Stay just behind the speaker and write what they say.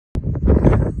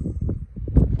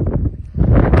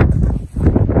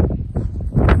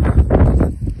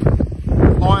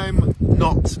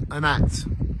not an act.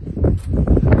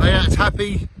 They act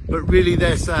happy, but really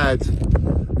they're sad.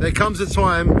 There comes a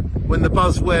time when the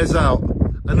buzz wears out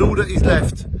and all that is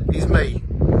left is me.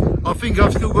 I think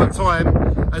I've still got time,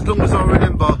 as long as I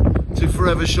remember to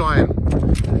forever shine.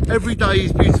 Every day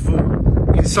is beautiful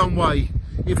in some way.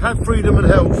 If have freedom and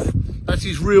health, that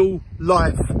is real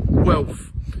life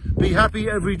wealth. Be happy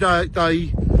every day,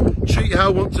 treat how I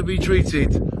want to be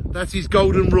treated. That is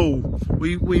golden rule.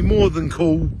 We more than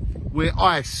cool, we're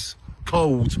ice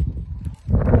cold.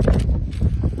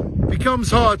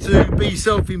 Becomes hard to be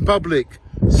self in public.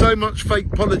 So much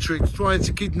fake politics trying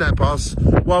to kidnap us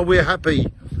while we're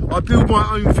happy. I build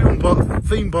my own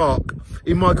theme park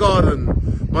in my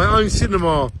garden, my own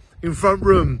cinema in front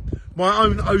room, my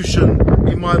own ocean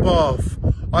in my bath.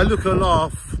 I look a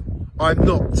laugh, I'm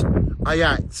not a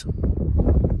act.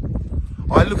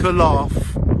 I look a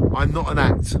laugh, I'm not an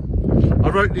act. I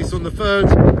wrote this on the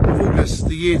 3rd of August,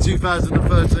 the year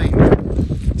 2013.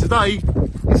 Today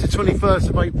is the 21st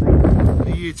of April,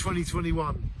 the year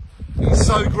 2021. It's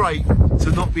so great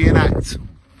to not be an act.